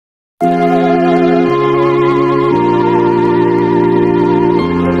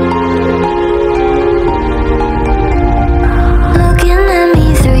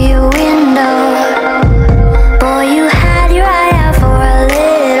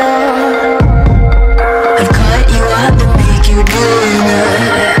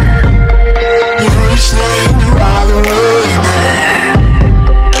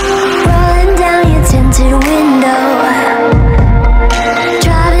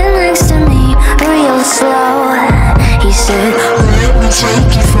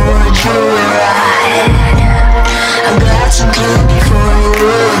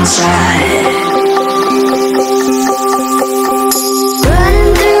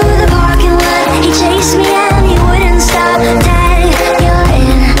Running through the parking lot, he chased me and he wouldn't stop. Tag, you're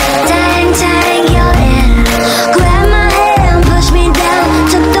in. Tag, tag, you're in. Grabbed my hand, pushed me down,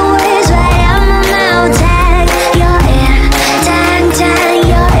 took the words right out my mouth. Tag, you're in. Tag, tag,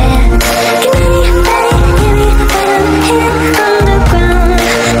 you're in. Can anybody hear me when I'm hitting underground?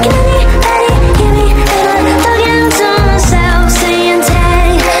 Can anybody hear me when I'm talking to myself, saying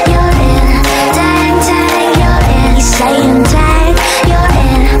tag, you're in. Tag, tag, you're in. He's saying tag, you're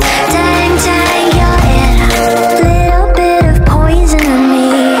in. Tag, tag, you're in. Little bit of poison in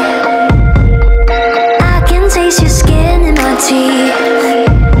me. I can taste your skin in my teeth.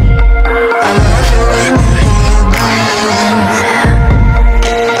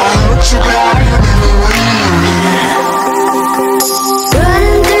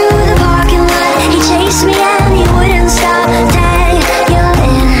 Running through the parking lot, he chased me and he wouldn't stop. Tag, you're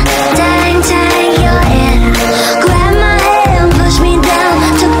in. Tag, tag, you're in. Grabbed my hand, pushed me down,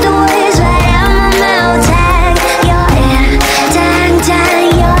 took the words right out my mouth. Tag, you're in. Tag, tag,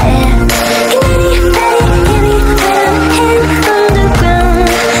 you're in. Can anybody hear me when I'm hitting underground?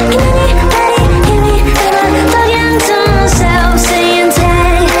 Can anybody hear me when I'm talking to myself, saying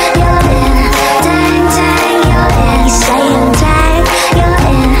tag, you're in. Tag, tag, you're in. He's saying tag, you're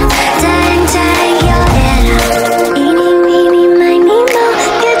in. Tag, tag, you're in. Eeny, meeny, miny, mo.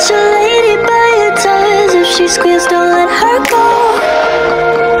 Get your lady by your toes. If she squeals, don't let her go.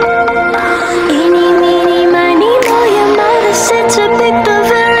 Eeny, meeny, miny, mo. Your mother said to pick the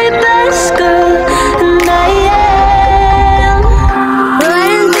very best girl, and I am.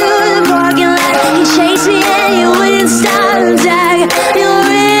 Running through the parking lot, he chased me and he wouldn't stop. Tag, you're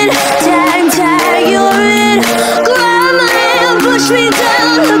in. Tag, tag, you're in. Grab my hand, push me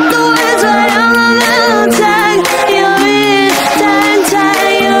down, took the words right out my mouth. Tag, you're in. Tag,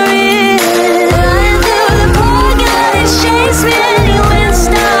 tag, you're in. Running through the parking lot, he chased me and he wouldn't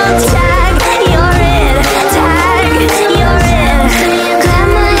stop. Tag, you're in. Tag, you're in. Grab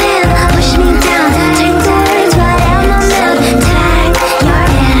my hand, push me down, take the words right out my mouth. Tag, you're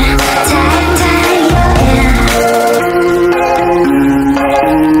in. Tag, tag, you're in.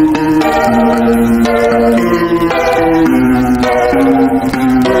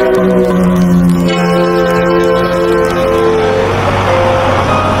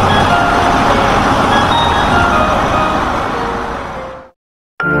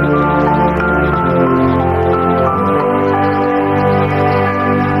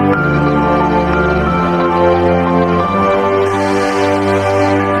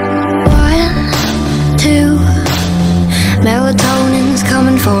 One, two, melatonin's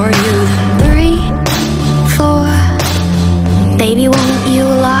coming for you. 3, 4, baby, won't you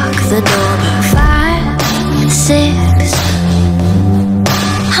lock the door? 5, 6,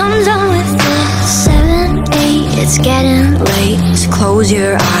 I'm done with this. 7, 8, it's getting late. So close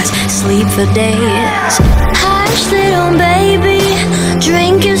your eyes, sleep for days. Hush, little baby,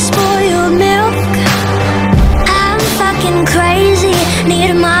 drink your spoiled milk. I'm fucking crazy,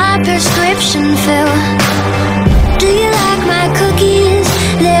 need my prescription filled.